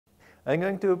I'm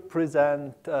going to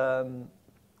present the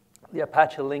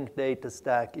Apache linked data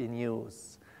stack in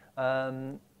use.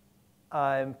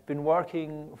 I've been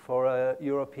working for a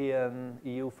European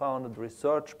EU-funded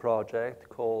research project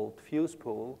called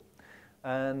FusePool,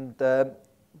 and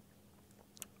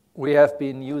we have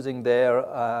been using there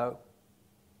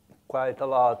quite a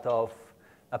lot of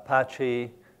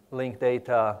Apache linked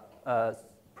data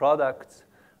products,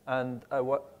 and I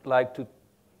would like to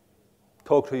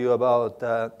talk to you about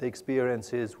the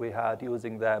experiences we had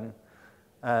using them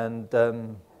and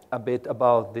a bit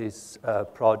about these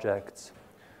projects.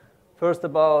 First,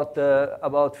 about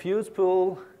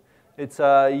FusePool. It's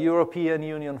a European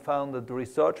Union-funded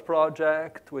research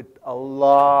project with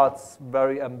a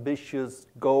very ambitious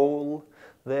goal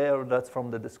there. That's from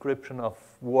the description of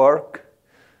work.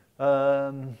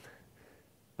 But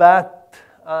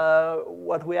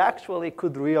what we actually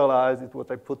could realize is what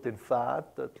I put in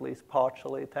fat, at least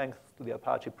partially, thanks to the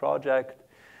Apache project.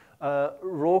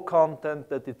 Raw content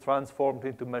that is transformed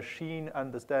into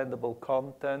machine-understandable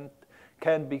content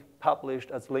can be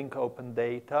published as link open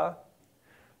data.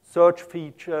 Search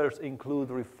features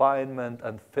include refinement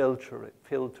and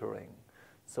filtering.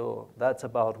 So that's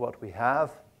about what we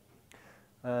have.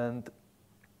 And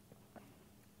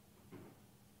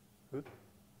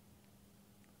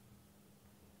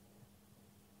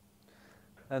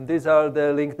these are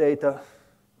the linked data.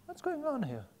 What's going on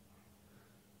here?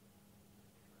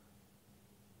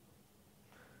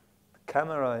 The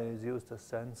camera is used as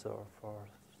sensor for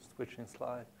switching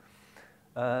slide.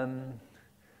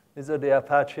 These are the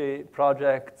Apache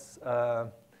projects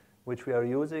which we are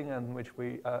using and which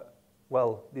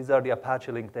these are the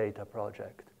Apache linked data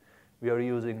project. We are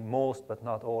using most, but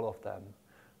not all of them.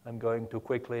 I'm going to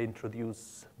quickly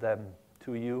introduce them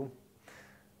to you.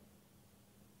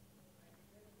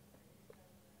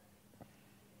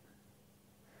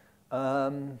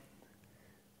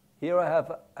 Here I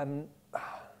have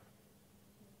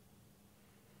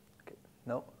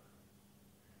no.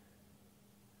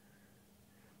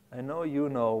 I know you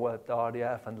know what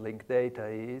RDF and linked data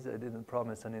is. I didn't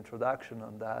promise an introduction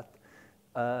on that.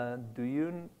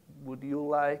 Would you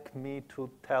like me to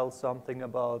tell something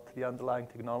about the underlying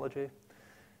technology?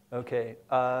 Okay.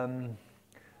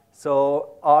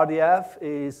 So RDF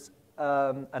is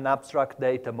an abstract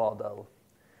data model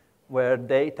where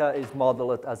data is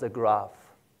modeled as a graph.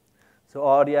 So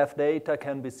RDF data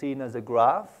can be seen as a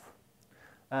graph,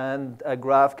 and a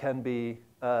graph can be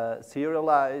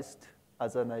serialized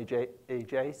as an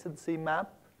adjacency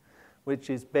map, which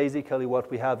is basically what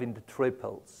we have in the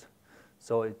triples.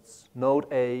 So it's node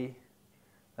A,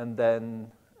 and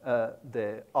then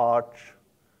the arch,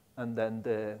 and then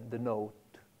the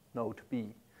node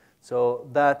B. So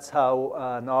that's how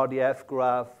an RDF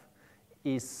graph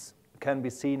can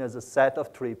be seen as a set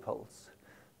of triples.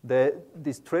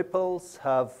 These triples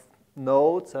have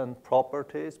nodes and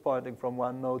properties pointing from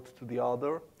one node to the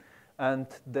other. And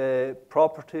the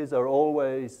properties are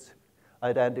always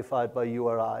identified by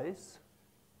URIs.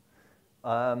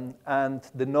 And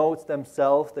the nodes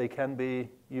themselves, they can be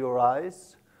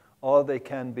URIs, or they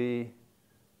can be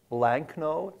blank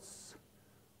nodes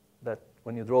that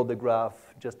when you draw the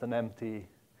graph, just an empty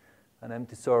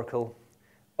circle.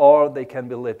 Or they can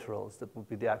be literals, that would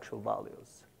be the actual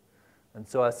values. And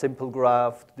so a simple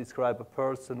graph to describe a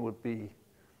person would be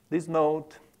this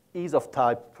node is of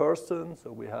type person,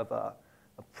 so we have a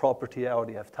property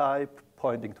RDF type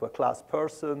pointing to a class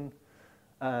person,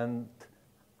 and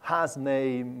has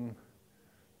name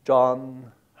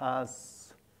John,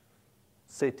 has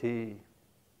city,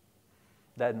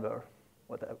 Denver,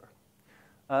 whatever.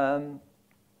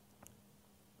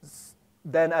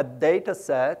 Then a data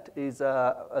set is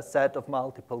a set of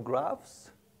multiple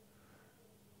graphs.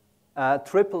 A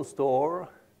triple store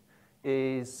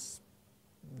is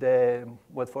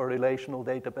what for relational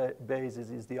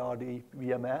databases is the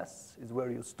RDBMS, is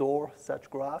where you store such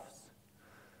graphs.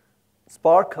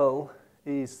 Sparkle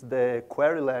is the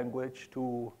query language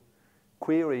to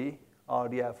query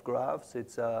RDF graphs.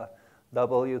 It's a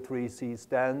W3C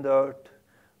standard,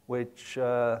 which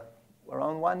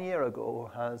around 1 year ago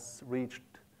has reached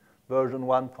version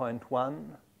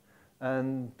 1.1.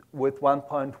 And with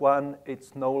 1.1,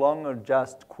 it's no longer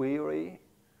just query,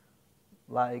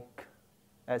 like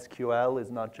SQL is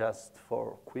not just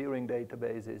for querying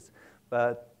databases,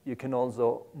 but you can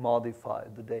also modify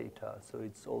the data. So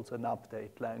it's also an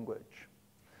update language.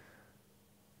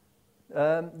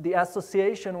 The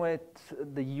association with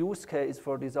the use case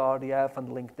for this RDF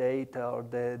and linked data, or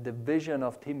the vision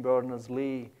of Tim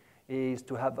Berners-Lee, is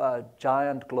to have a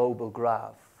giant global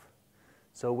graph.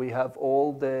 So we have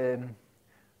all the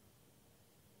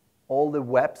all the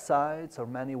websites, or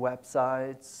many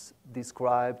websites,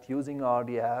 described using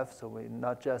RDF. So we're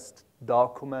not just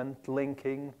document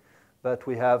linking, but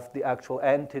we have the actual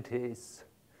entities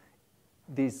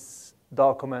these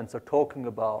documents are talking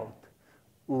about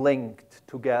linked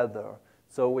together.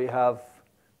 So we have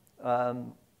a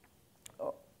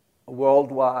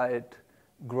worldwide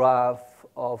graph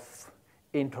of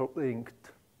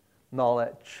interlinked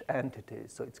knowledge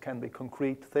entities. So it can be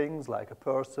concrete things like a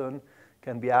person,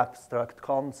 can be abstract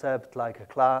concept like a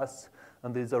class,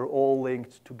 and these are all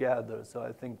linked together. So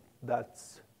I think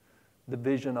that's the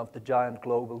vision of the giant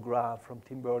global graph from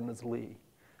Tim Berners-Lee.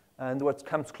 And what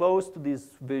comes close to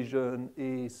this vision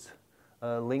is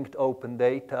linked open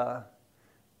data,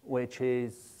 which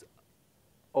is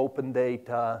open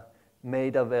data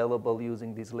made available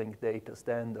using these linked data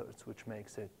standards, which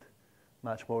makes it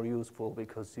much more useful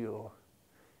because you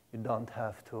don't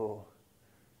have to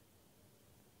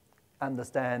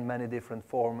understand many different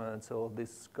formats. So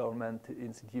this government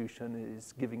institution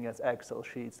is giving us Excel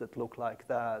sheets that look like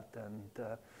that, and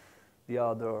the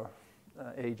other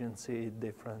agency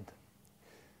different.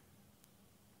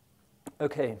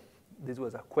 Okay, this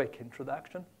was a quick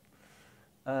introduction.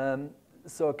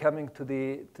 So coming to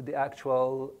the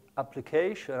actual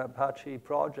application, Apache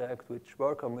project, which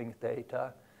work on linked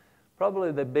data,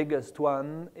 probably the biggest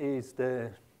one is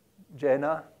the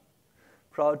Jena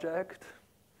project.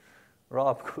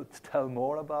 Rob could tell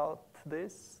more about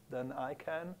this than I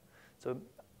can. So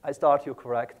I start, you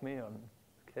correct me on,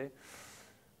 okay.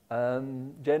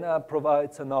 Jena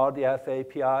provides an RDF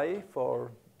API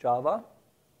for Java.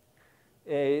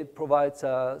 It provides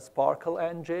a Sparkle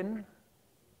engine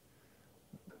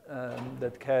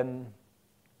that can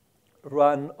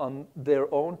run on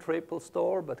their own triple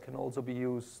store, but can also be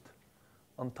used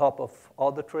on top of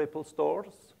other triple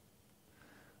stores.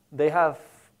 They have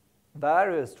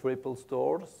various triple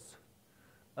stores.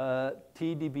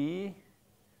 TDB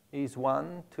is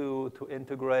one to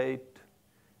integrate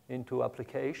into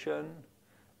application,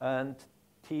 and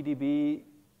TDB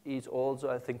is also,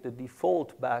 I think, the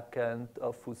default backend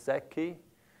of Fuseki,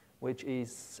 which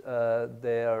is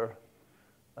their,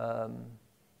 so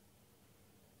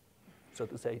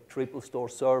to say, triple store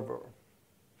server.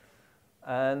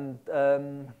 And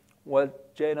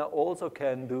what Jena also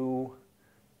can do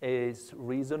is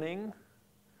reasoning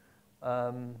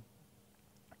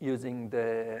using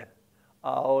the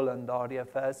OWL and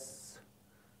RDFS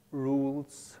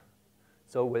rules.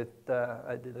 So with,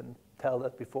 I didn't tell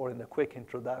that before in the quick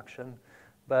introduction,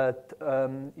 but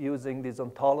using these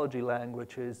ontology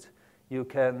languages, you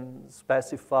can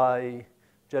specify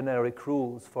generic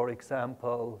rules. For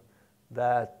example,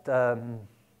 that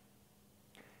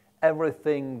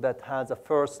everything that has a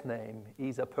first name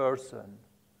is a person,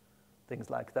 things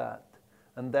like that.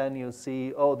 And then you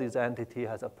see, oh, this entity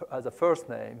has a first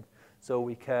name, so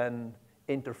we can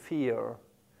interfere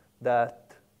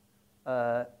that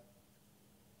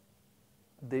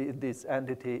this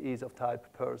entity is of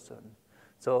type person.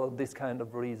 So this kind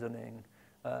of reasoning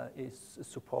is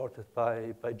supported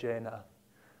by Jena,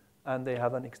 and they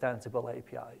have an extensible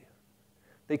API.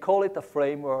 They call it a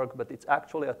framework, but it's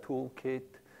actually a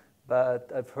toolkit.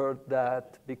 But I've heard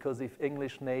that because if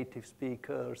English native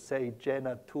speakers say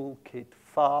Jena toolkit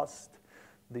fast,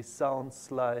 this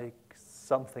sounds like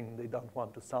something they don't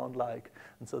want to sound like,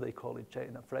 and so they call it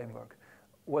Jena framework.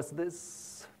 Was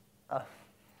this a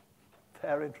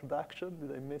fair introduction?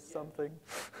 Did I miss something?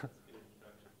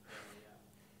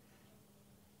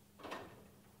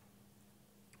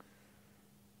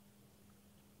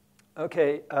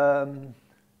 Okay,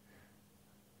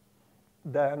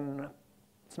 then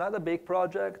it's not a big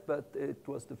project, but it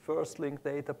was the first linked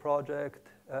data project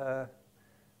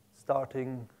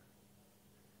starting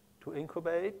to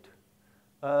incubate.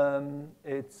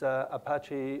 It's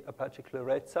Apache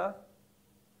Clarezza.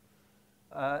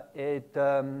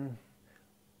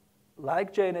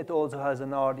 Like Jane, it also has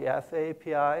an RDF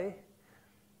API,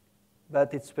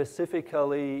 but it's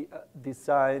specifically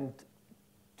designed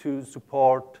to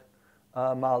support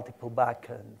multiple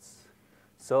backends.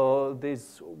 So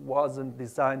this wasn't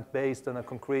designed based on a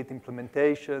concrete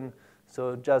implementation.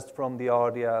 So just from the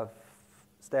RDF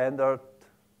set of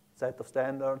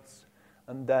standards,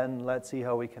 and then let's see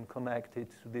how we can connect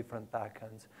it to different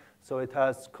backends. So it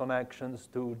has connections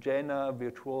to Jena,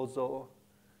 Virtuoso,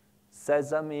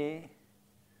 Sesame.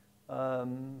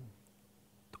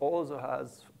 It also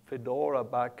has Fedora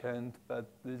backend, but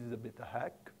this is a bit a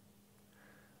hack.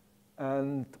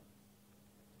 And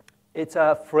it's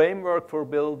a framework for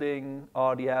building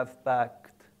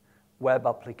RDF-backed web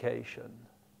application.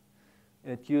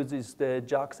 It uses the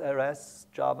JAX-RS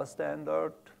Java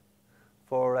standard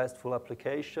for RESTful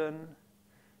application.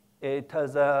 It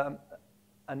has a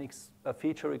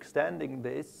feature extending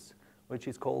this, which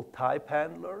is called type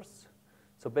handlers.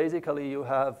 So basically, you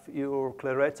have your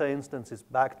Claretta instance is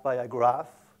backed by a graph,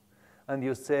 and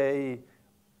you say,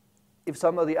 if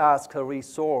somebody asks a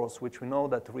resource, which we know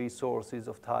that the resource is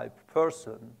of type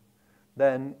person,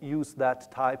 then use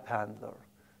that type handler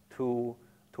to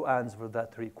answer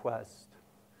that request.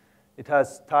 It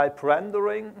has type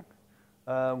rendering,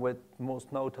 with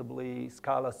most notably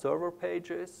Scala server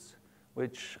pages,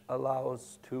 which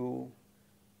allows to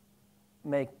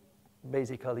make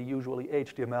basically usually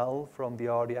HTML from the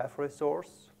RDF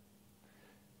resource.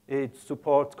 It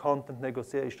supports content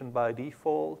negotiation by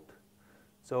default.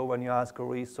 So when you ask a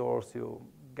resource, you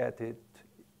get it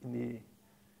in the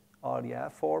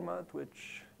RDF format,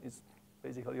 which is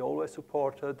basically always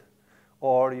supported,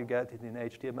 or you get it in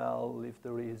HTML if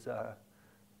there is a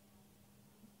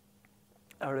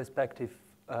respective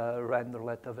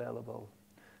renderlet available.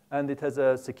 And it has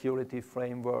a security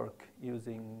framework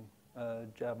using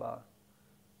Java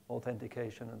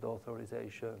authentication and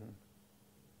authorization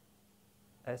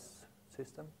S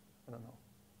system, I don't know.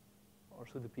 Or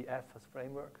should it be F as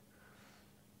framework?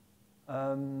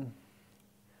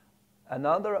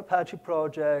 Another Apache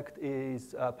project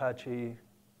is Apache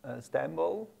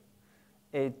Stemble.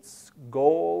 Its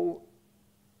goal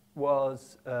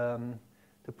was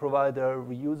to provide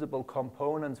reusable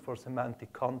components for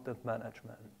semantic content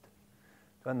management.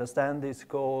 To understand this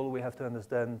goal, we have to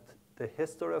understand the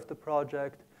history of the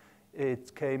project.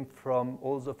 It came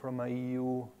also from a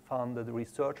EU-funded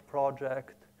research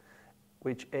project,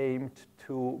 which aimed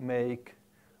to make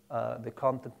the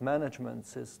content management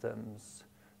systems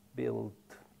built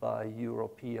by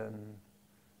European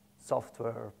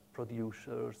software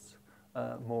producers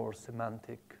more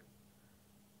semantic,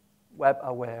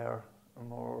 web-aware,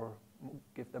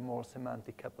 give them more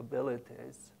semantic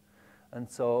capabilities. And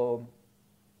so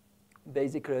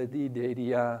basically the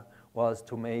idea was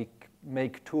to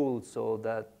make tools so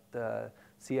that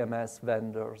CMS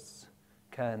vendors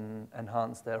can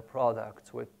enhance their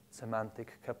products with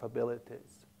semantic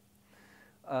capabilities.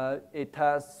 It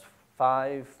has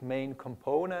 5 main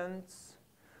components.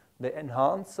 The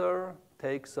enhancer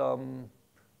takes some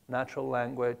natural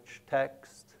language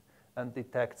text and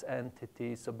detects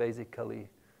entities, so basically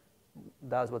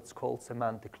does what's called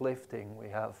semantic lifting. We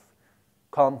have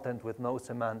content with no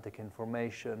semantic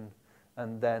information,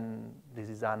 and then this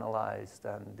is analyzed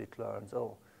and it learns,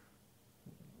 oh,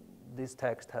 this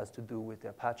text has to do with the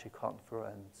Apache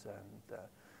conference, and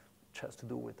which has to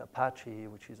do with Apache,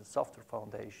 which is a software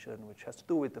foundation, which has to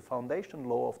do with the foundation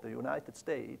law of the United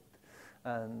States,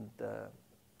 and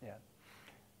yeah.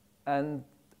 And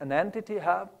an entity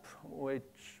hub,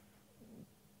 which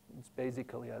is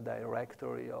basically a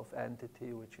directory of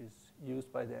entity, which is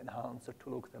used by the enhancer to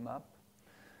look them up.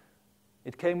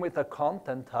 It came with a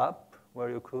content hub, where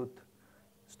you could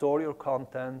store your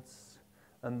contents,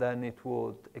 and then it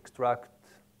would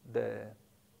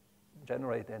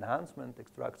generate the enhancement,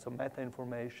 extract some meta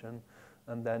information,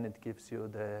 and then it gives you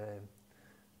the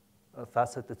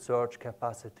faceted search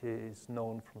capacities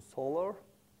known from Solr.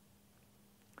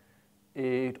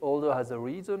 It also has a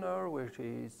reasoner, which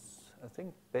is, I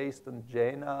think, based on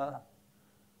Jena,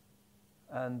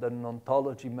 and an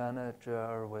ontology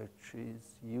manager, which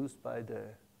is used by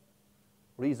the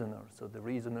reasoner. So the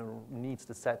reasoner needs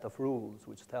the set of rules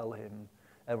which tell him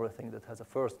everything that has a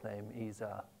first name is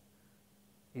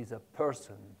a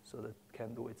person, so that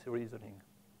can do its reasoning.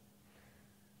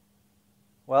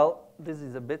 Well, this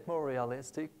is a bit more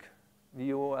realistic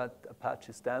view at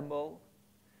Apache Stemble.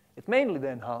 It's mainly the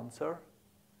enhancer.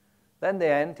 Then the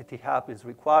entity hub is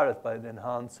required by the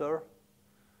enhancer.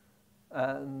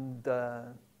 And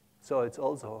so it's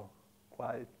also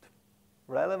quite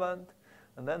relevant.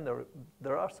 And then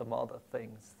there are some other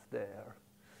things there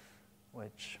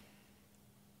which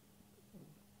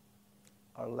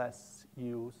are less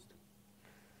used.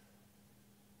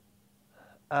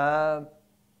 Another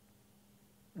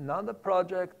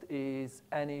project is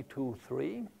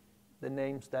Any23. The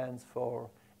name stands for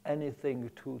anything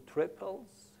 2 triples.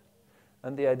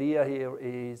 And the idea here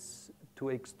is to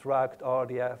extract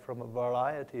RDF from a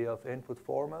variety of input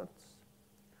formats.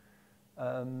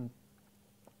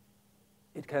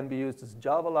 It can be used as a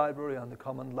Java library on the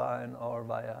command line or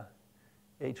via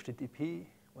HTTP,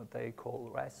 what they call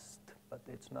REST, but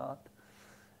it's not.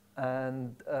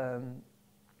 And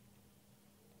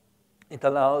it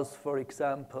allows, for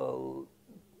example,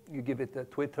 you give it a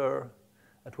Twitter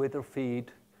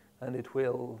feed, and it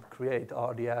will create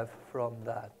RDF from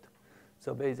that.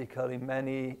 So basically,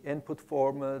 many input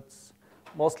formats,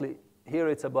 mostly here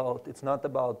it's not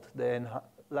about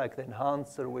like the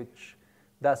enhancer, which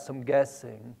does some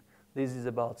guessing. This is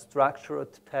about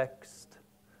structured text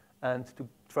and to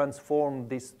transform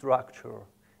this structure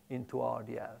into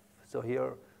RDF. So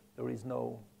here there is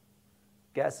no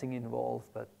guessing involved,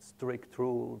 but strict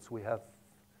rules. We have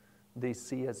these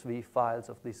CSV files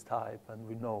of this type, and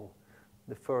we know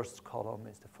the first column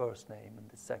is the first name and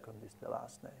the second is the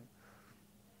last name.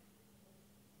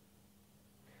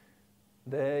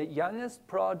 The youngest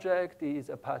project is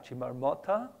Apache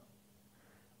Marmota,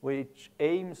 which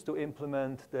aims to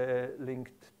implement the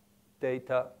linked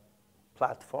data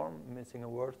platform. Missing a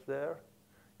word there.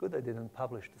 Good, I didn't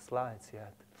publish the slides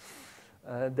yet.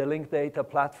 The linked data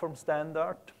platform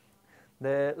standard.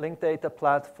 The linked data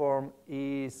platform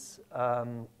is a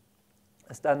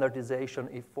standardization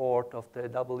effort of the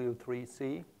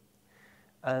W3C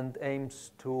and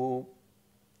aims to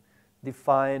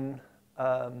define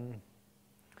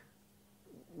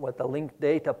what a linked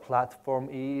data platform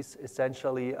is,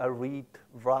 essentially a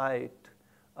read-write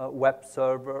web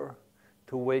server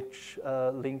to which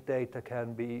linked data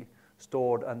can be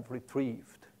stored and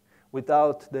retrieved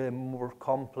without the more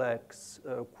complex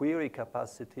query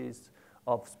capacities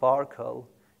of Sparkle.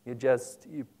 You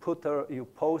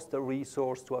post a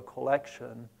resource to a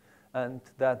collection, and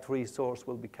that resource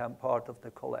will become part of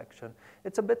the collection.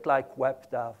 It's a bit like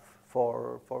WebDAV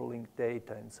for linked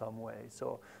data in some way.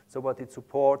 So what it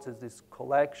supports is this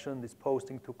collection, this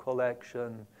posting to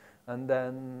collection, and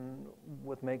then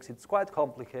what makes it quite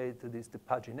complicated is the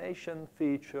pagination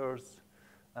features,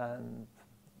 and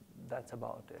that's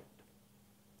about it.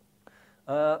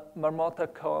 Marmota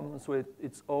comes with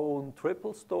its own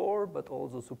triple store, but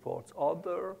also supports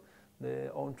other.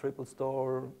 The own triple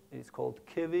store is called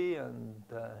Kiwi and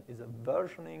is a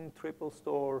versioning triple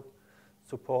store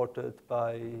supported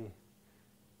by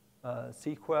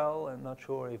SQL. I'm not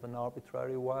sure if an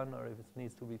arbitrary one or if it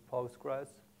needs to be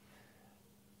Postgres.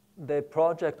 The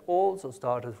project also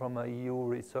started from a EU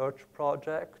research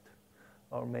project,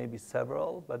 or maybe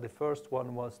several, but the first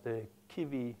one was the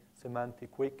Kiwi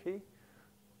Semantic Wiki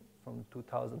from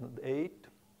 2008.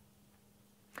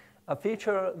 A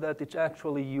feature that is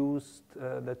actually used,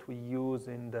 that we use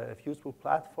in the Fuseable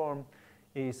platform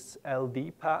is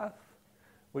LDPath,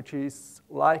 which is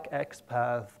like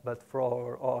XPath, but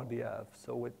for RDF.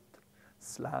 So with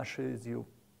slashes, you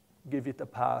give it a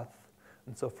path.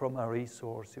 And so from a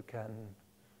resource, you can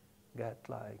get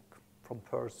like from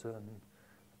person,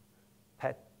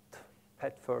 pet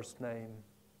first name.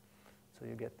 So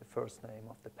you get the first name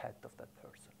of the pet of that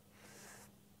person.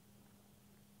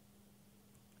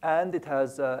 And it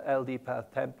has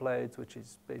LDPath templates, which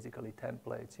is basically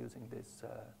templates using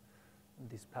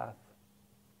this path.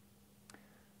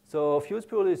 So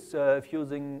Fuseable is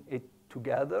fusing it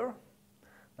together.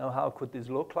 Now, how could this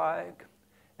look like?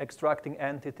 Extracting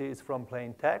entities from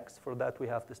plain text. For that, we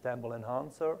have the Stamble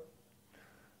enhancer.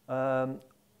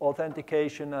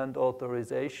 Authentication and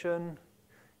authorization.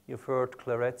 You've heard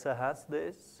Clarezza has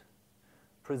this.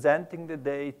 Presenting the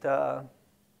data.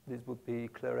 This would be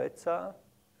Clarezza.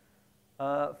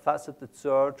 Faceted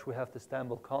search, we have the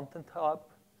Stamble Content Hub.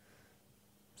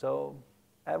 So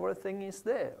everything is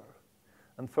there.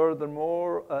 And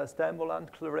furthermore, Stamble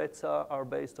and Clarezza are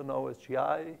based on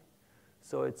OSGI.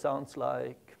 So it sounds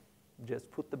like just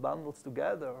put the bundles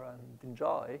together and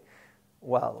enjoy.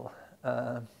 Well,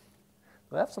 do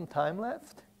I have some time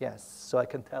left? Yes, so I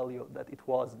can tell you that it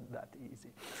wasn't that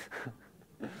easy.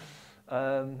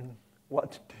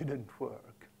 What didn't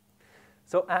work?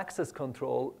 So access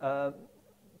control.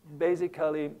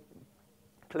 Basically,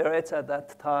 Clarezza at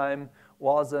that time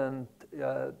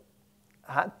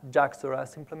had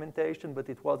JAX-RS implementation, but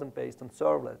it wasn't based on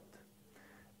servlet.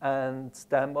 And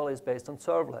Stamble is based on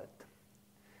servlet.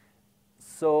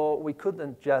 So we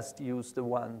couldn't just use the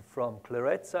one from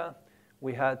Clarezza.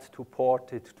 We had to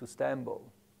port it to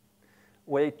Stamble,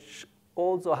 which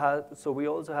also so we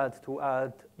also had to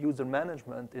add user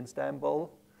management in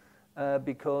Stamble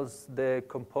because the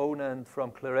component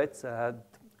from Clarezza had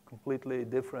completely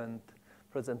different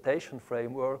presentation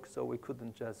framework, so we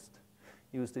couldn't just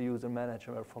use the user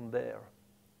manager from there.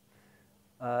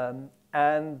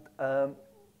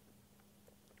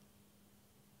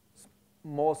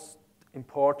 Most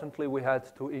importantly, we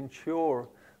had to ensure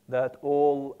that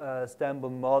all Stamble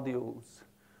modules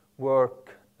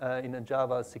work in a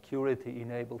Java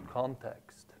security-enabled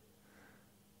context.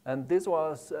 And there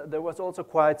was also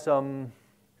quite some,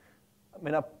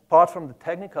 apart from the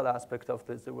technical aspect of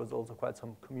this, there was also quite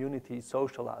some community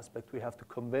social aspect. We have to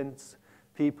convince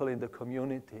people in the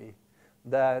community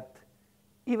that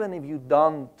even if you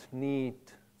don't need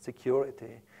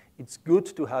security, it's good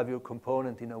to have your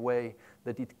component in a way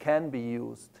that it can be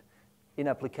used in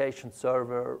application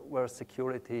server where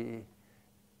security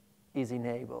is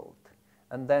enabled.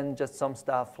 And then just some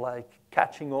stuff like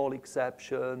catching all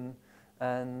exception,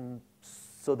 and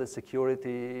so the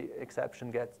security exception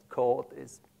gets caught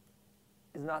is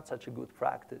not such a good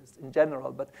practice in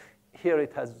general, but here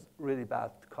it has really bad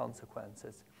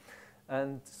consequences.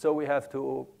 And so we have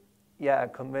to,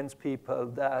 convince people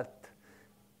that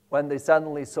when they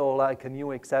suddenly saw like a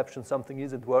new exception, something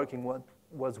isn't working, what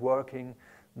was working,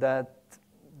 that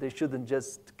they shouldn't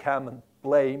just come and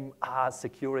blame,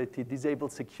 security,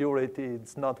 disabled security,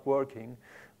 it's not working,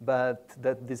 but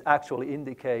that this actually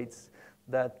indicates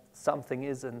that something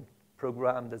isn't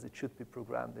programmed as it should be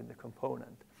programmed in the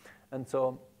component. And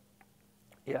so,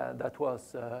 that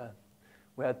was,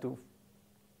 we had to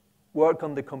work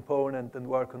on the component and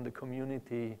work on the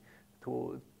community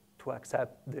to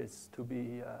accept this to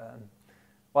be,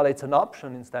 well, it's an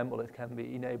option in Stamble, it can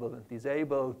be enabled and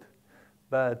disabled,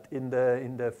 but in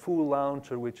the full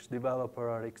launcher, which developers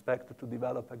are expected to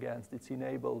develop against, it's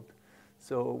enabled.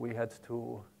 So we had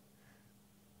to,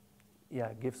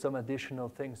 give some additional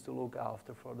things to look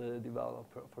after for the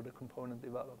developer, for the component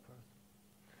developers.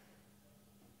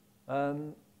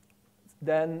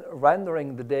 Then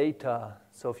rendering the data,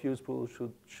 so FusePool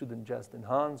shouldn't just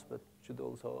enhance, but should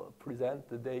also present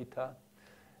the data.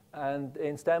 And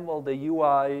in Stamble, the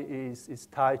UI is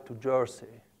tied to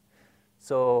Jersey.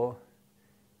 So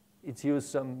it's used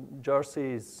some,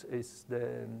 Jersey is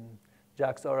the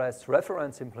JAX-RS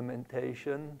reference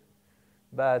implementation,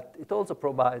 but it also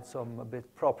provides some a bit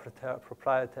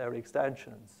proprietary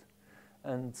extensions.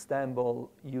 And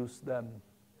Stamble used them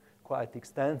quite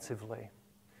extensively.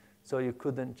 So you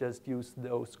couldn't just use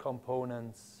those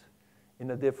components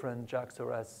in a different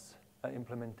JAX-RS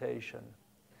implementation.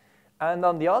 And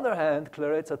on the other hand,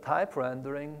 Clarezza type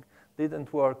rendering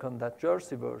didn't work on that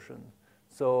Jersey version.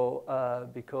 So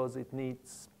because it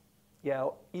needs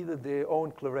either their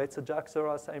own Clarezza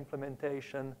JAX-RS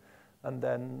implementation, and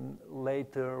then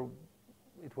later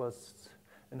it was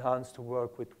enhanced to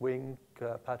work with Wink,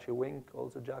 Apache Wink,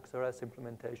 also JAX-RS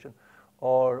implementation,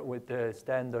 or with the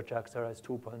standard JAX-RS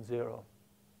 2.0.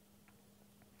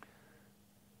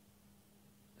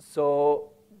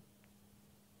 So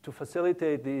to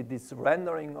facilitate this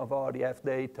rendering of RDF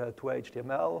data to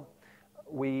HTML,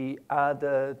 we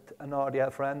added an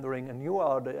RDF rendering, a new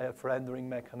RDF rendering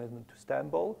mechanism to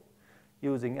Stamble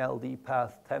using LD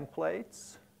path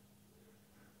templates.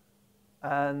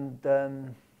 And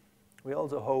we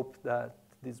also hoped that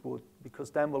this would, because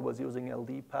Stamble was using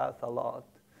LD path a lot,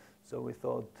 so we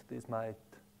thought this might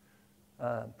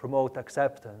promote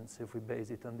acceptance if we base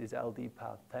it on these LD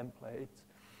path templates.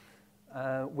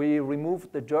 We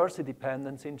removed the Jersey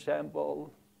dependency in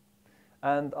Stamble,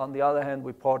 and on the other hand,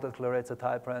 we ported Clarezza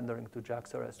type rendering to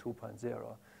JAX-RS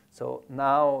 2.0. So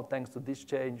now, thanks to these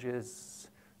changes,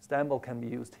 Stamble can be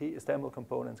used here, Stamble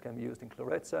components can be used in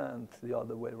Clarezza and the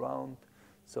other way around.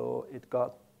 So it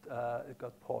got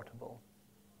portable.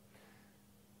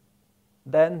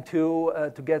 Then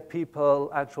to get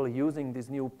people actually using these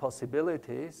new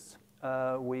possibilities,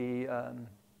 we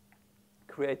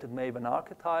created Maven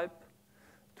archetype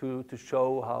to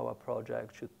show how a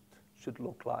project should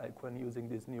look like when using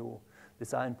this new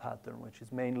design pattern, which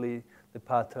is mainly the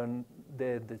pattern,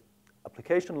 the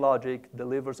application logic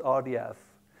delivers RDF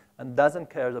and doesn't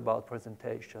care about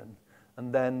presentation.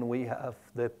 And then we have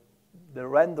the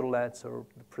renderlets or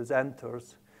the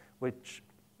presenters, which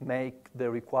make the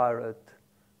required,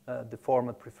 the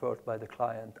format preferred by the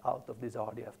client out of this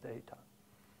RDF data.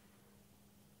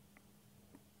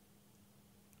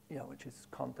 Which is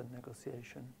content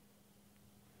negotiation.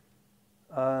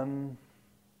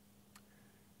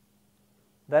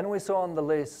 Then we saw on the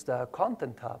list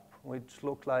Content Hub, which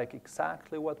looked like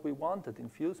exactly what we wanted in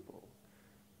FusePool.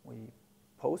 We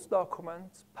post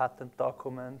documents, patent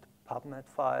document, PubMed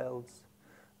files,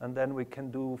 and then we can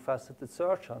do faceted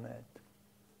search on it.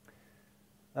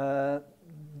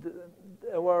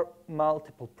 There were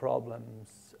multiple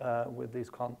problems with this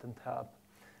Content Hub.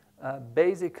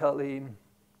 Basically,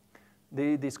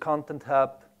 this Content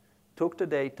Hub took the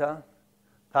data,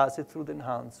 passed it through the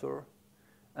enhancer,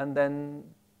 and then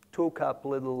took up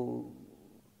little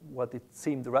what it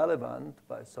seemed relevant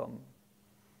by some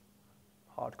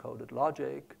hard-coded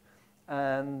logic,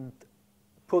 and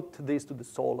put this to the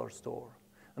Solr store.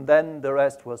 And then the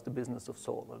rest was the business of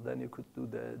Solr. Then you could do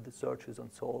the searches on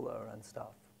Solr and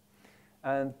stuff.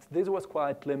 And this was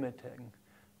quite limiting.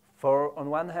 On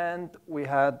one hand, we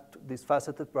had this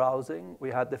faceted browsing.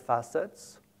 We had the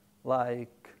facets,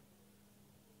 like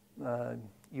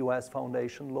US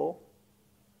Foundation law.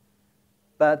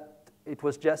 but it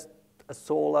was just a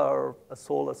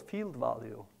solar's field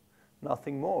value,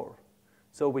 nothing more.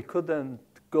 So we couldn't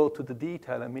go to the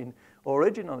detail. I mean,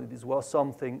 originally this was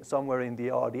something somewhere in the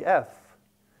RDF,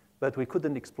 but we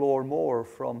couldn't explore more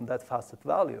from that facet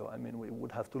value. I mean, we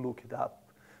would have to look it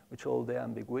up, with all the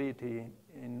ambiguity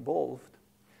involved.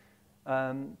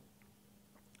 The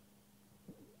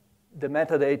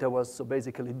metadata was so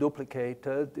basically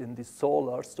duplicated in the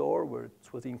solar store, where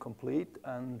it was incomplete,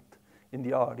 and in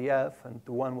the RDF, and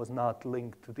the one was not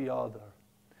linked to the other.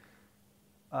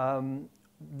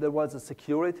 There was a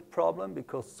security problem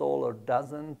because solar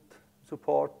doesn't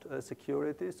support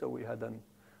security, so we had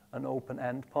an open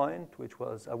endpoint, which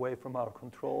was away from our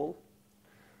control.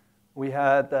 We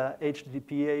had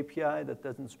HTTP API that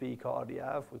doesn't speak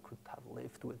RDF. We could have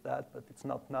lived with that, but it's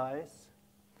not nice.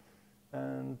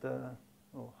 And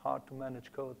hard to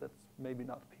manage code. That's maybe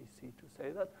not PC to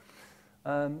say that.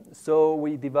 So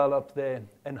we developed the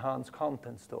enhanced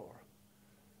content store.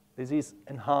 This is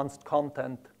enhanced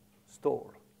content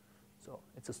store. So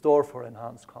it's a store for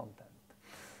enhanced content,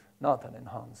 not an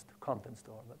enhanced content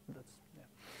store, but that's,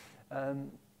 yeah.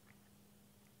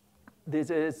 This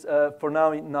is, for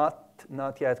now,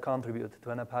 not yet contributed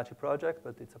to an Apache project,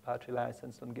 but it's Apache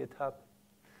licensed on GitHub.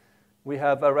 We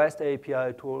have a REST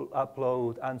API to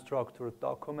upload unstructured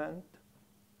document.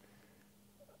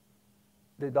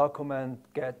 The document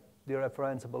gets the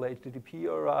referenceable HTTP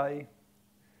URI.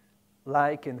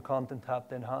 Like in Content Hub,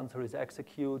 the enhancer is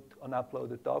execute on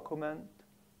uploaded document.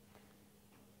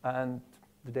 And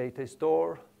the data is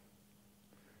stored.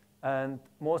 And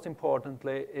most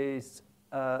importantly is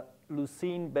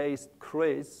Lucene-based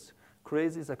CRIS.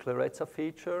 CRIS is a Clarezza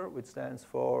feature, which stands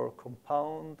for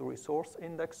Compound Resource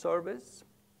Index Service,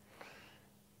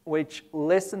 which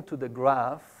listens to the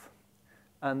graph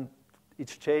and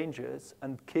its changes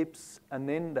and keeps an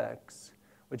index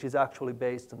which is actually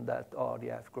based on that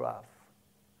RDF graph.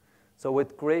 So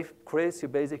with CRIS, you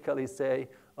basically say,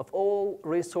 of all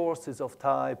resources of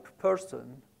type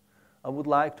person, I would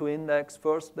like to index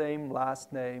first name,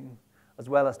 last name, as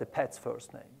well as the pet's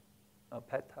first name.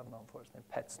 Pet have no first name,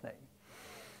 pet's name.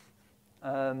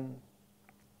 And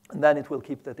then it will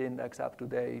keep that index up to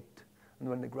date. And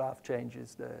when the graph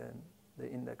changes,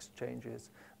 the index changes.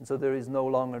 And so there is no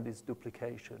longer this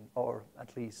duplication, or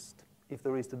at least if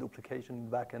there is the duplication in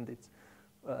the backend,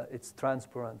 it's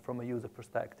transparent from a user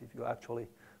perspective. You actually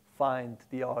find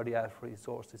the RDF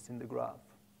resources in the graph.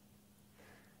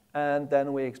 And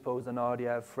then we expose an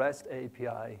RDF REST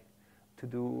API to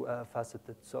do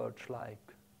faceted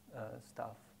search-like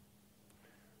stuff.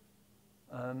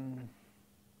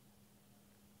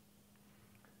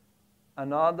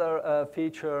 Another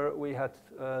feature we had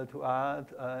to add,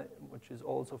 which is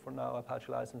also for now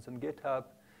Apache license on GitHub,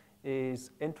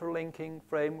 is interlinking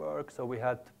framework. So we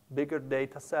had bigger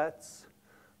data sets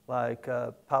like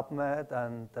PubMed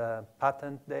and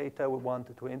patent data. We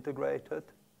wanted to integrate it.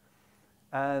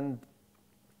 And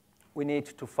we need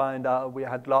to find out, we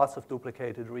had lots of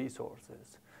duplicated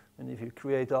resources. And if you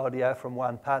create RDF from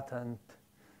one patent,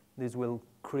 this will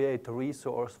create a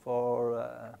resource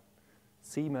for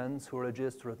Siemens who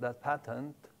registered that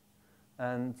patent.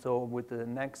 And so with the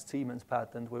next Siemens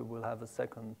patent, we will have a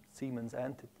second Siemens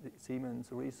entity, Siemens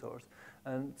resource.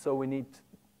 And so we need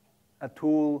a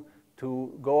tool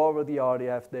to go over the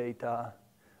RDF data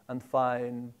and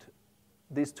find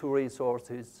these two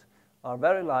resources are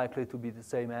very likely to be the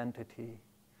same entity.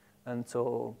 And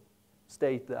so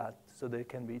state that so they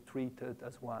can be treated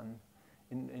as one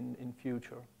in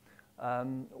future.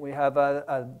 We have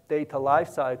a data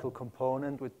lifecycle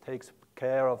component which takes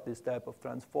care of this step of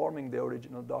transforming the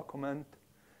original document,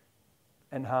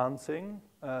 enhancing,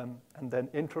 and then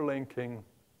interlinking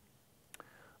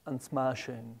and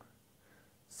smashing.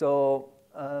 So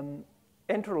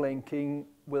interlinking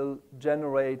will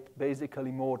generate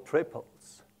basically more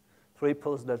triples.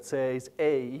 Triples that says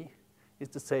A is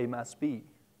the same as B.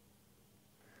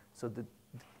 So the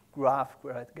graph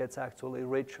gets actually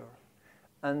richer.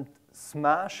 And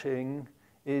smashing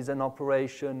is an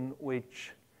operation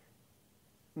which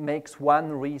makes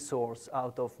one resource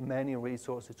out of many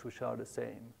resources which are the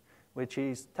same, which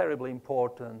is terribly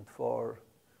important for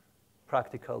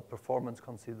practical performance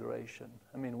consideration.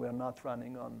 I mean, we're not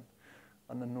running on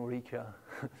a Norica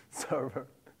server.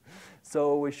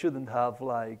 So we shouldn't have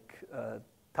like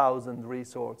 1,000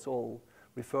 resources all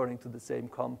referring to the same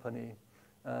company.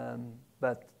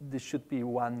 But this should be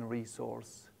one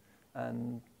resource.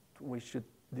 And we should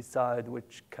decide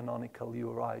which canonical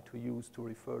URI to use to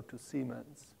refer to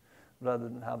Siemens, rather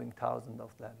than having thousands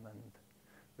of them and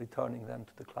returning them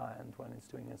to the client when it's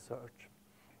doing a search.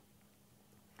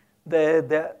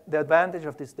 the advantage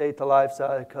of this data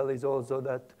lifecycle is also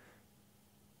that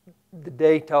the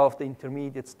data of the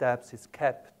intermediate steps is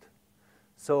kept.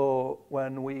 So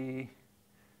when we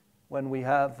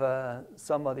have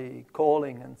somebody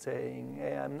calling and saying,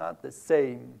 hey, I'm not the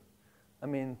same. I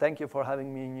mean, thank you for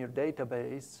having me in your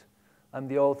database. I'm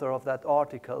the author of that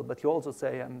article, but you also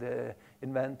say I'm the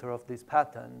inventor of these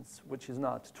patents, which is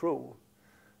not true.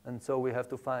 And so we have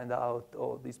to find out,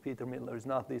 oh, this Peter Miller is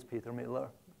not this Peter Miller,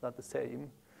 not the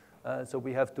same. So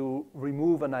we have to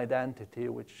remove an identity,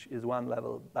 which is one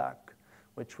level back,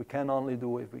 which we can only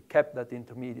do if we kept that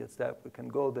intermediate step. We can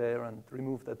go there and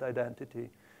remove that identity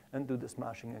and do the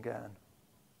smashing again.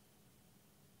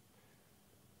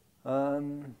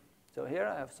 So here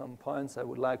I have some points I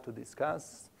would like to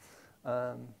discuss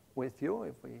with you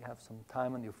if we have some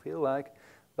time and you feel like.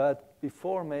 But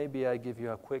before, maybe I give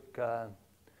you a quick, I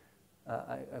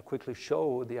quickly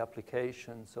show the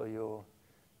application so you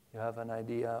have an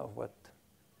idea of what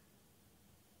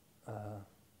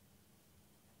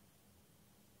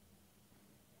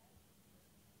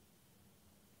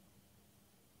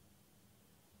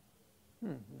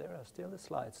there are still the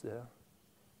slides there.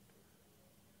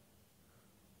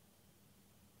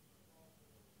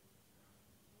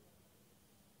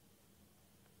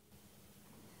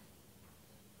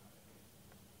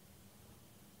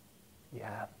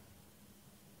 Yeah.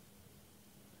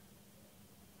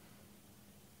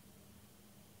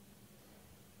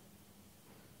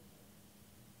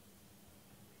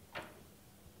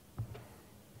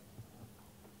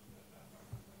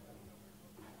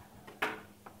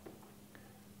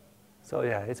 So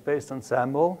yeah, it's based on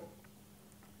SAML.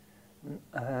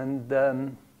 And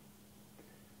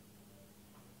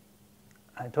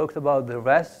I talked about the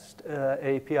REST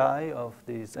API of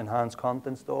this enhanced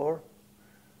content store.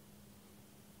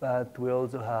 But we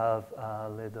also have a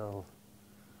little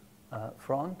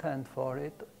front end for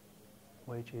it,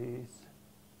 which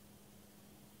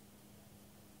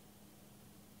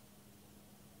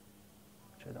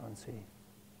I don't see.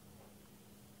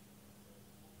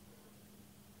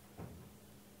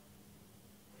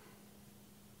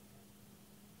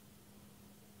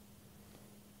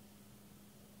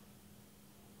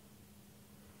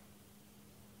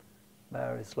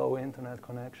 Very slow internet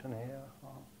connection here. Oh.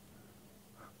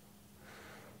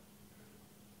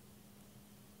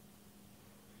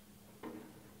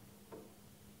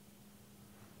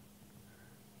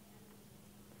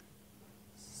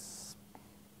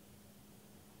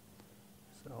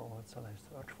 So what shall I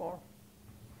search for?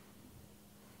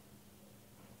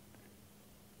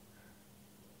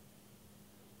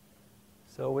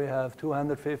 So we have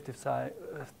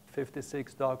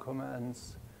 256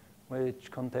 documents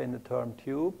which contain the term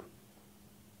tube.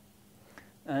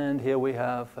 And here we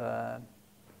have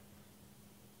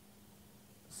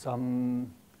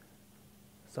some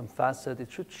facet.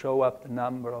 It should show up the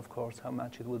number, of course, how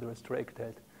much it would restrict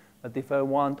it. But if I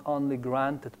want only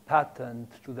granted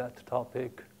patent to that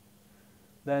topic,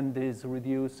 then this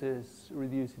reduces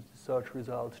the search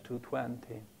result to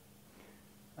 20.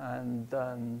 And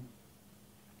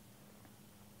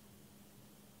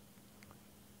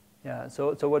yeah,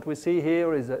 so what we see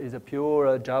here is a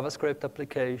pure JavaScript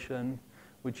application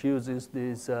which uses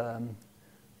this,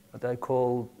 what I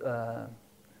call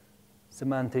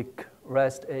semantic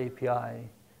REST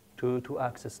API to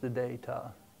access the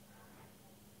data.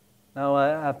 Now,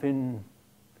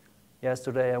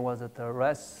 yesterday I was at a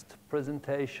REST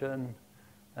presentation,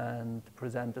 and the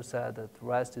presenter said that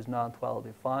REST is not well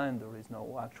defined. There is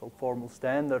no actual formal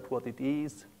standard what it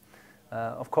is.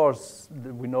 Of course,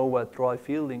 we know what Roy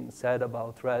Fielding said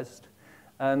about REST,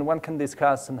 and one can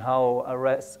discuss on how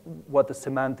what a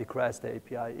semantic REST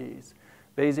API is.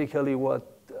 Basically,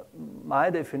 what my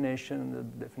definition, the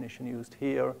definition used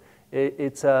here,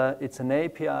 it's an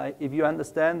API. If you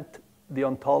understand the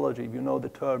ontology, if you know the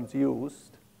terms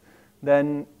used,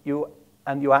 then you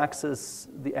access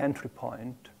the entry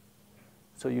point.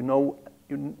 So you know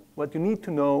what you need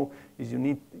to know is you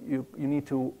need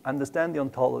to understand the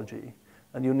ontology,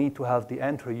 and you need to have the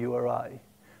entry URI,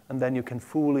 and then you can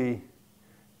fully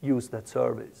use that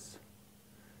service.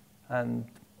 And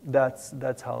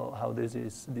that's how this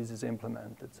is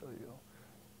implemented. So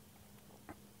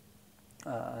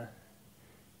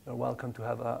you're welcome to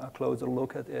have a closer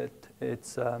look at it.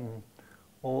 It's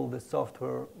all the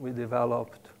software we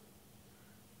developed,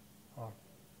 or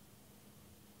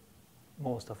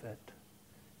most of it,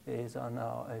 is on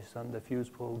the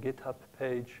Fusepool GitHub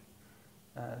page,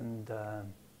 and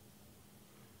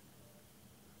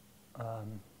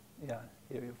yeah,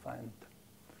 here you find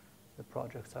the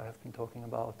projects I have been talking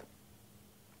about.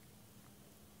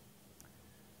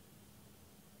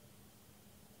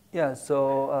 Yeah,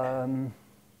 so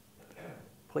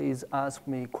please ask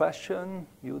me question.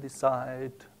 You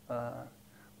decide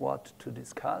what to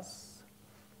discuss.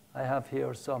 I have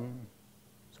here some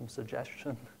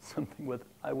suggestion, something what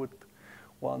I would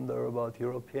wonder about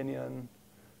your opinion.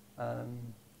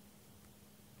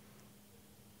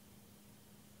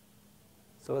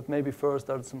 So it maybe first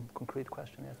are some concrete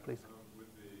question. Yes, please. With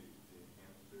the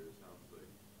enhancer, it sounds like,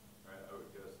 I would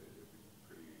guess it would be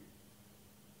pretty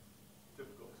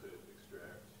difficult to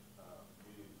extract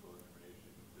meaningful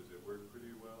information. Does it work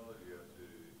pretty well? Do you have to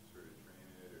sort of train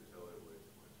it or tell it what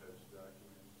types of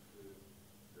documents to,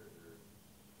 or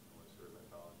what sort of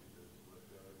methodology does it look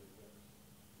at or text?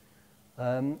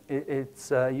 It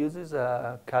uses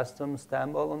a custom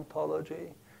Stambol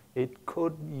ontology. It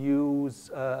could use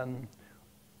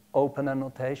open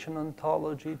annotation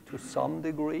ontology to some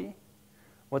degree.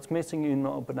 What's missing in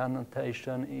open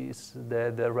annotation is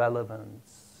the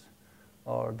relevance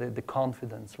or the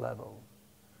confidence level.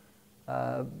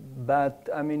 But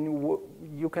I mean,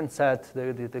 you can set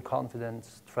the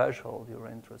confidence threshold you're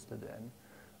interested in.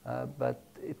 But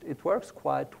it works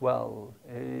quite well.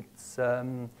 It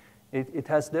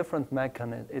has different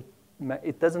mechanisms.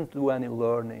 It doesn't do any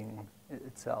learning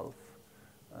itself,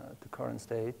 the current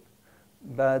state.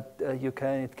 But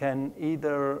it can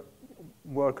either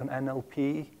work on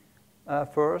NLP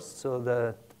first, so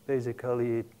that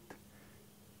basically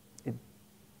it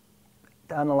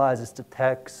analyzes the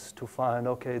text to find,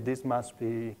 okay, this must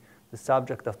be the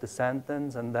subject of the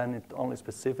sentence, and then it only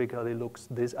specifically looks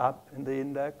this up in the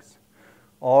index.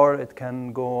 Or it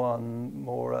can go on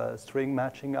more string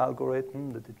matching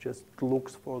algorithm that it just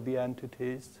looks for the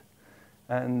entities.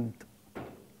 And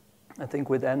I think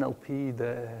with NLP,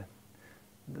 the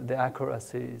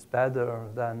accuracy is better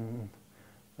than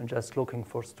just looking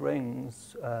for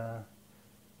strings.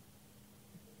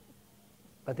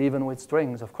 But even with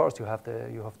strings, of course, you have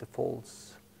the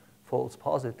false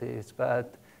positives.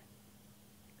 But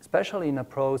especially in a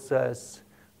process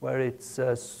where it's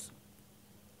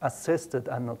assisted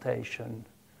annotation,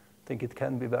 I think it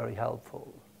can be very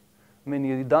helpful. I mean,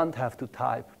 you don't have to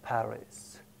type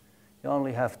Paris. You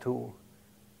only have to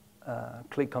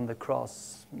click on the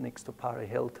cross next to Paris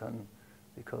Hilton,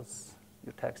 because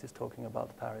your text is talking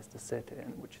about Paris, the city,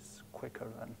 and which is quicker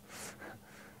than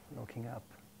looking up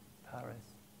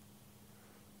Paris.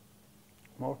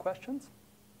 More questions?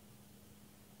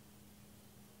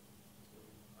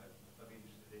 I'd be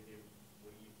interested to hear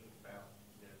what you think about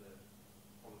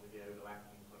one of the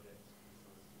overlapping projects.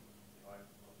 On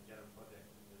the General project,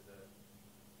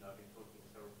 I've been talking to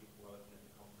several people working at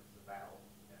the conference about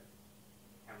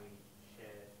can we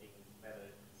share things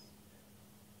better?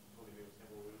 Probably people say,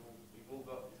 well, we've all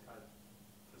got this kind of,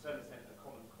 to a certain extent, a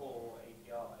common core API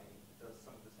that does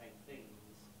some of the same things.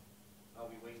 Are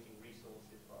we wasting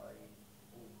resources by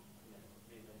all,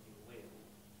 reinventing the wheel?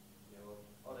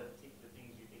 Are there particular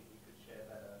things you think we could share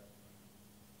better?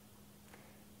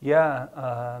 Yeah.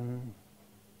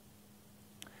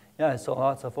 Yeah, so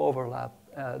lots of overlap.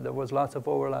 There was lots of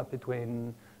overlap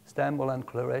between Stambol and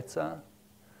Clarezza.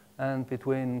 And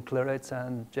between Clarezza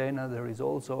and Jena, there is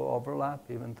also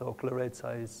overlap, even though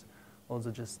Clarezza is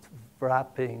also just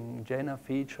wrapping Jena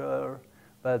feature.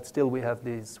 But still, we have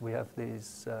these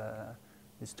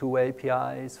two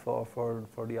APIs for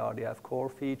the RDF core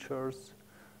features.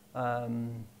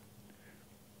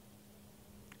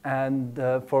 And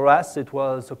for us, it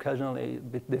was occasionally a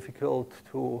bit difficult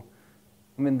to,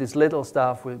 this little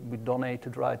stuff we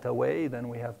donated right away. Then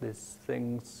we have these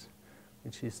things,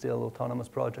 which is still autonomous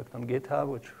project on GitHub,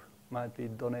 which might be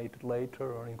donated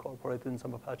later or incorporated in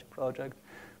some Apache project.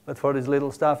 But for this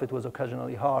little stuff, it was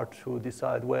occasionally hard to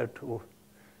decide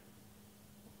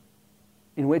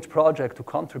in which project to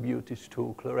contribute it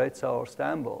to, Clarezza or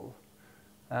Stambol.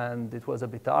 And it was a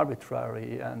bit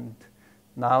arbitrary. And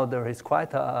now there is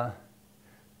quite a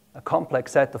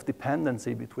complex set of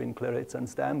dependency between Clarezza and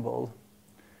Stambol,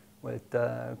 with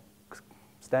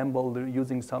Stambol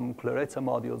using some Clarezza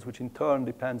modules, which in turn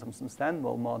depends on some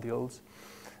Stambol modules,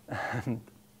 and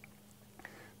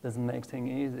doesn't make things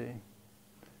easy.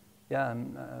 Yeah,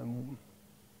 I'm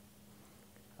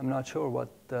not sure what.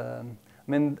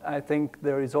 I think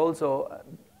there is also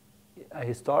a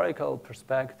historical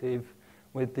perspective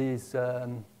with these.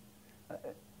 It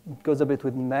goes a bit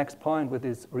with the next point with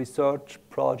this research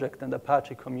project and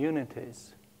Apache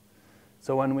communities.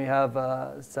 So when we have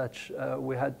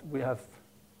we have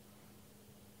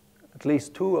at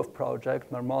least two of projects,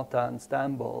 Marmotta and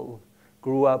Stambol,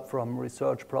 grew up from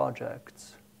research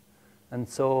projects. And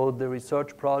so the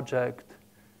research project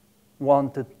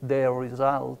wanted their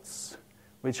results,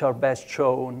 which are best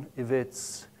shown if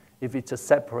it's if it's a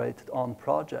separated on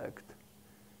project.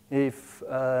 If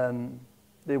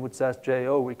they would say,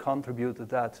 oh, we contributed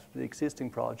that to the existing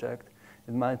project,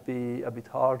 it might be a bit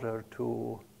harder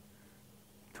to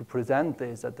present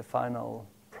this at the final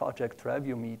project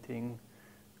review meeting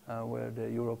where the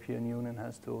European Union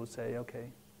has to say,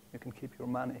 okay, you can keep your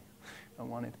money, I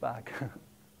want it back.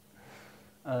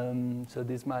 So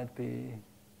this might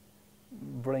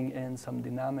bring in some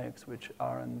dynamics which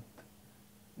aren't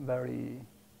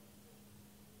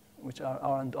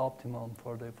aren't optimum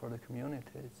for the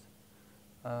communities.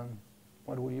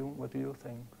 What do you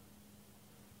think?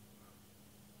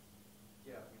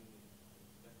 Yeah, I mean,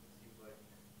 it definitely seems like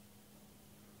to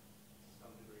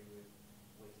some degree we're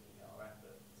wasting our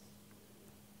efforts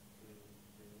doing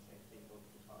the same thing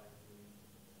multiple times,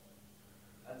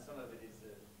 and some of it is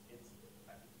that it's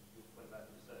actually your point about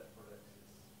the research products.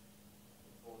 It's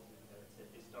important, it's a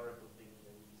historical thing,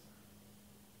 and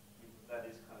that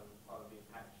is kind of part of the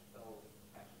whole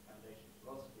Apache Foundation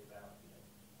philosophy about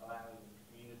allowing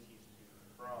communities to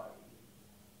thrive.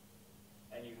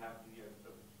 And you have,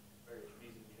 for various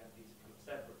reasons, you have these kind of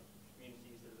separate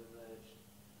communities that have emerged,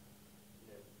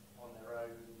 on their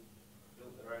own,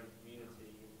 built their own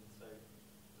community, and so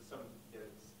for some,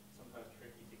 it's sometimes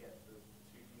tricky to get the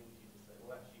two communities to say,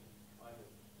 well, actually,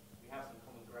 we have some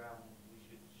common ground, we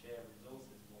should share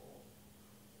resources more.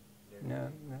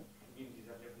 Yeah. Communities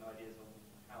have different ideas on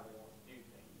how they want to do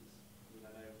things. I mean,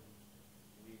 I know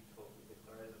we've talked with the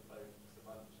Clareza folks a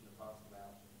bunch in the past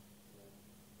about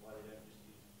why they don't just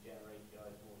use Gmuer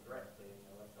APIs more directly, and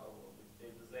they're like, oh, well,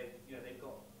 they've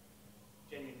got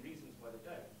genuine reasons why they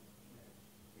don't.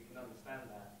 We can understand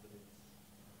that, but it's...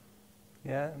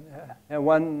 Yeah.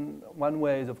 One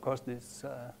way is, of course, this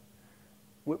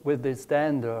with the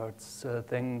standards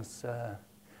things.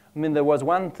 I mean, there was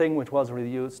one thing which was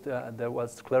reused.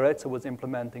 Clareza was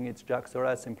implementing its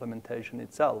JAX-RS implementation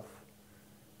itself,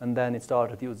 and then it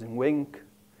started using Wink,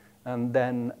 and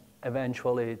then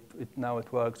eventually now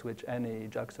it works with any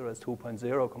JAX-RS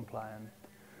 2.0 compliant.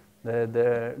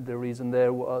 The reason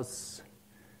there was,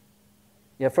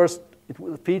 first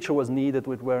the feature was needed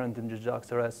which weren't in the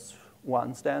JAX-RS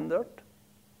 1 standard,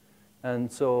 and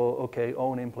so okay,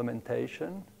 own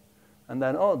implementation. And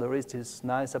then, there is this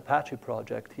nice Apache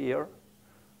project here.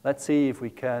 Let's see if we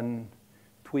can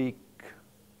tweak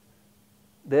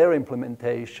their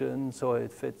implementation so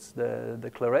it fits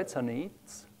the Clareza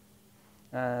needs.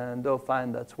 And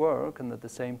fine, that's work. And at the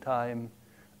same time,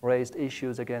 raised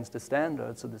issues against the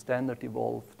standard. So the standard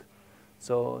evolved.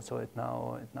 So it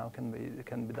now can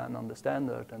be done on the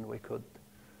standard, and we could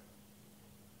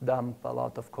dump a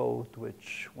lot of code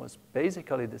which was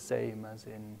basically the same as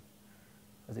in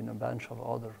a bunch of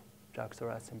other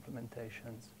JAX-RS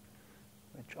implementations,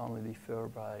 which only differ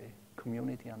by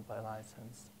community and by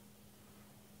license.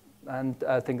 And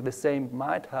I think the same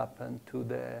might happen to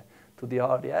the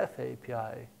RDF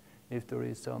API if there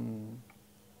is some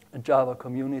Java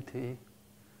community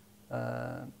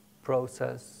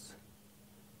process.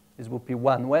 This would be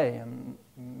one way, and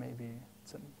maybe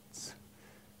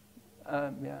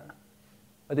yeah.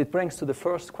 But it brings to the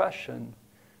first question.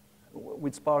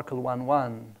 With Sparkle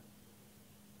 1.1,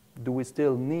 do we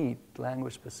still need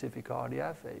language-specific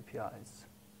RDF APIs?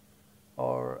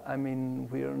 Or, I mean,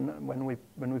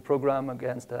 when we program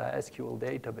against a SQL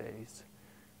database,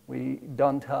 we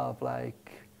don't have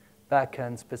like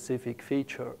backend specific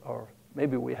feature, or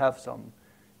maybe we have some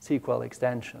SQL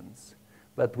extensions,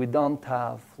 but we don't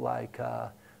have like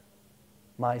a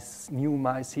new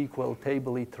MySQL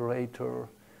table iterator,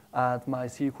 add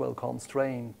MySQL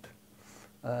constraint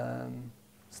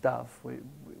stuff. We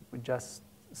just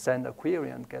send a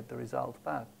query and get the result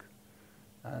back.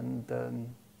 And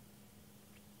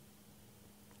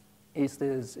is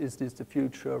this the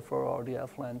future for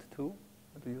RDF land too?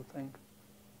 What do you think?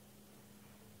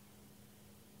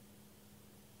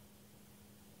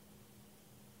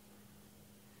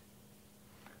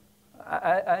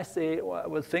 I see. I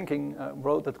was thinking,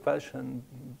 wrote that question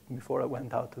before I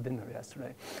went out to dinner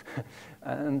yesterday,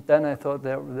 and then I thought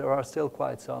there are still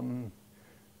quite some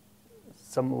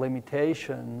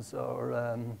limitations. Or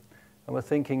I was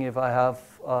thinking if I have,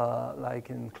 like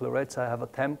in Clareza, I have a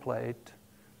template,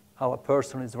 how a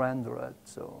person is rendered.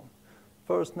 So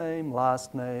first name,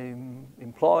 last name,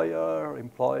 employer,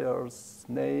 employer's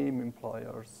name,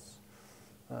 employer's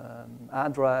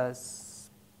address,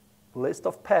 list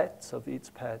of pets of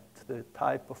each pet, the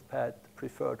type of pet,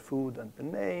 preferred food, and the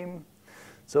name.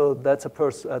 So that's a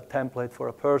template for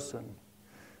a person.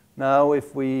 Now,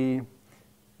 if we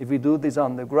do this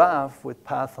on the graph with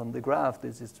path on the graph,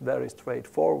 this is very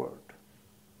straightforward.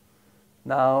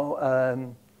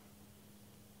 Now,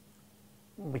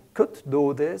 we could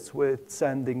do this with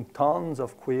sending tons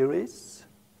of queries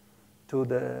to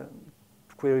the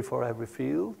query for every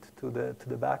field to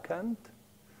the backend.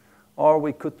 Or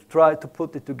we could try to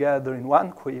put it together in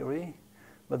one query,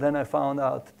 but then I found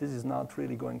out this is not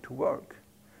really going to work.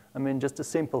 I mean, just a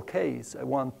simple case. I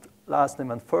want last name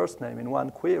and first name in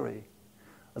one query.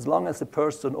 As long as the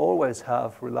person always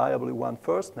have reliably one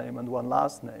first name and one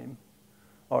last name,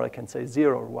 or I can say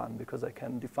 0 or 1 because I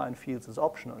can define fields as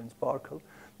optional in Sparkle,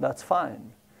 that's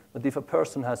fine. But if a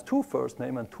person has 2 first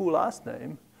name and 2 last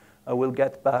name, I will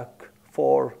get back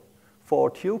four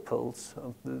tuples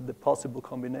of the possible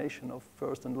combination of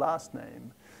first and last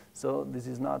name. So this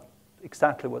is not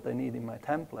exactly what I need in my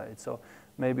template. So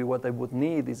maybe what I would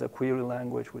need is a query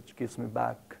language which gives me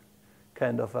back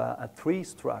kind of a tree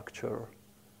structure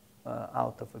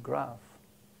out of a graph.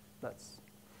 That's,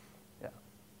 yeah.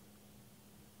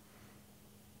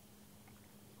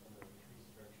 On the tree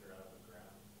structure out of a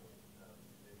graph,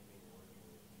 anything working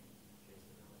with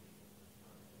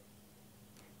JSON-LD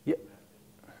Yeah.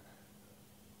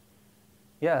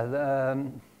 Yeah,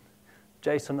 the,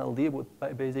 JSON-LD would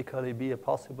basically be a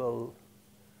possible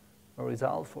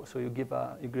result for. So you give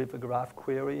a graph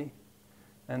query,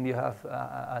 and you have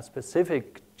a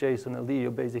specific JSON-LD. You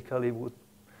basically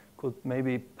could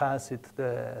maybe pass it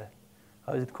the,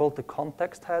 how is it called, the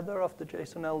context header of the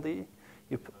JSON-LD.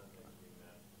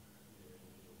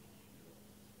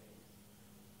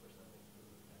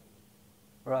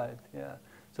 Right, yeah.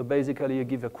 So basically you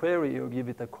give a query, you give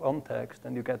it a context,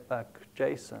 and you get back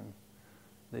JSON.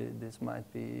 This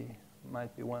might be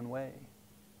one way.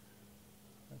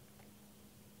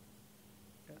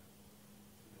 Yeah.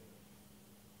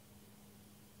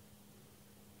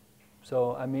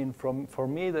 So I mean, for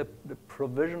me, the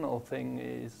provisional thing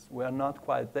is we are not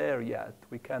quite there yet.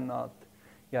 We cannot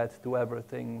yet do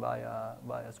everything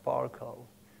via Sparkle,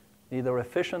 either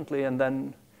efficiently and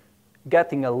then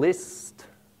getting a list.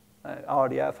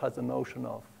 RDF has a notion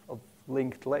of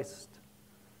linked list,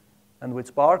 and with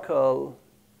Sparkle.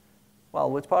 Well,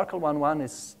 with Sparkle 1.1,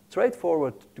 it's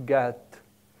straightforward to get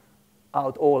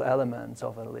out all elements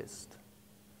of a list,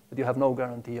 but you have no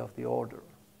guarantee of the order.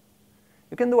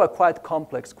 You can do a quite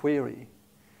complex query,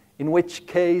 in which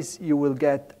case you will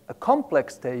get a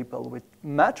complex table with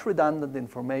much redundant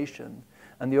information,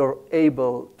 and you're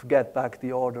able to get back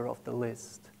the order of the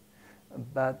list.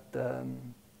 But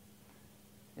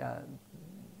yeah,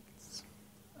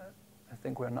 I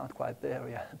think we're not quite there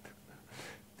yet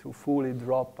to fully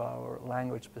drop our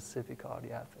language-specific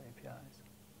RDF APIs.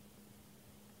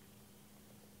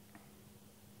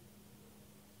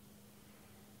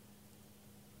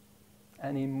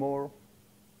 Any more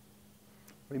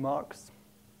remarks,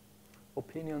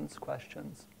 opinions,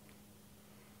 questions?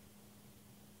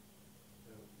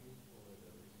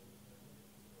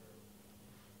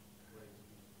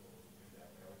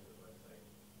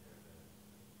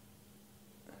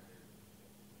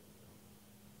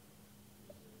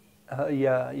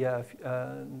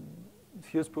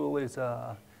 FusePool is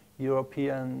a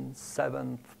European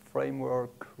 7th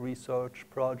framework research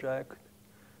project,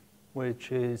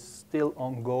 which is still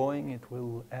ongoing. It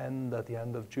will end at the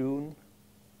end of June.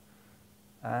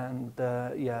 And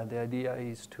yeah, the idea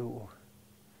is to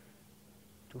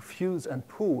fuse and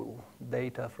pool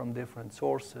data from different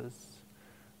sources.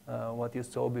 What you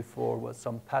saw before was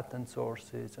some patent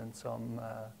sources and some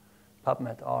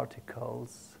PubMed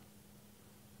articles.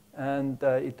 And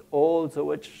it also,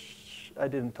 which I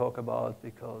didn't talk about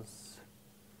because,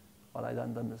 well, I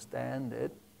don't understand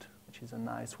it, which is a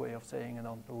nice way of saying I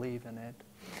don't believe in it.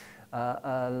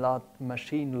 A lot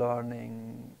machine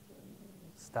learning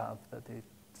stuff that it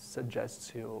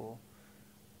suggests you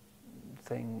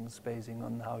things based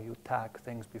on how you tag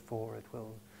things before it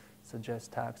will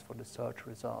suggest tags for the search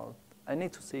result. I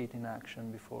need to see it in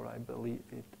action before I believe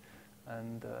it.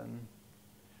 And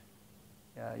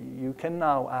yeah, you can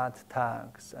now add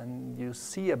tags, and you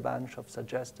see a bunch of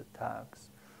suggested tags,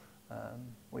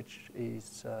 which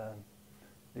is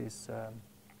this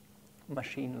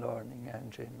machine learning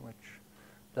engine which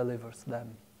delivers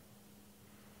them.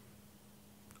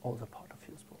 Also part of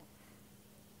FusePool.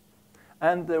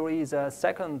 And there is a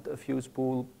second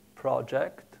FusePool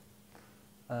project,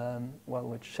 well,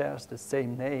 which shares the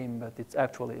same name, but it's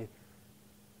actually,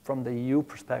 from the EU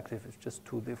perspective, it's just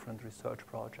two different research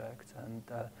projects. And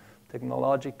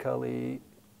technologically,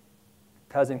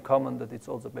 it has in common that it's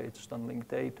also based on linked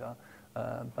data,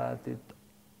 but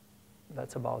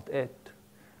that's about it.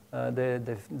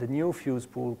 The new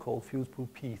FusePool, called FusePool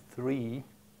P3,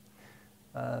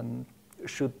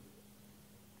 should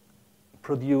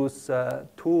produce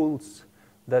tools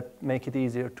that make it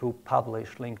easier to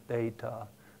publish linked data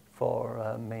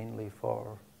for mainly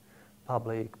for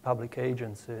public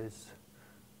agencies.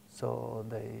 So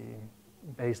they,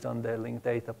 based on the linked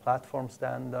data platform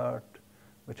standard,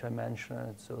 which I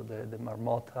mentioned, so the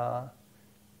Marmotta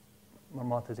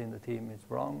is in the team is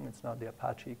wrong. It's not the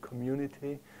Apache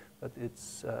community, but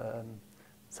it's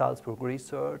Salzburg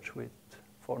Research, which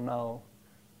for now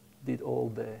did all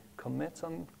the commits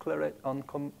on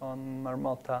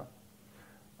Marmotta,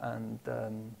 and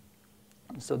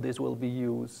so this will be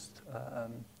used.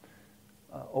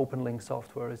 OpenLink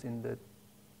software is in the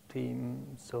team,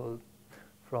 so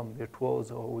from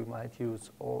Virtuoso we might use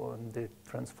all the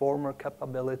transformer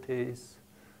capabilities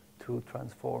to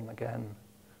transform again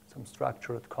some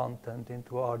structured content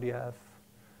into RDF.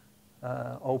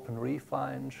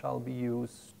 OpenRefine shall be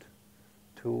used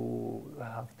to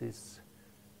have this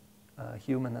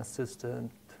human-assisted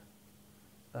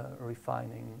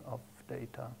refining of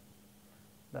data.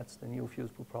 That's the new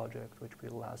Fusebool project, which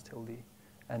will last till the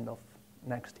end of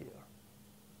next year.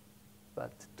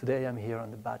 But today I'm here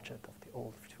on the budget of the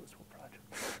old Fusebool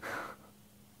project.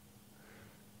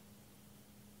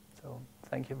 So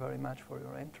thank you very much for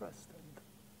your interest and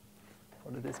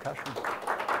for the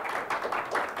discussion.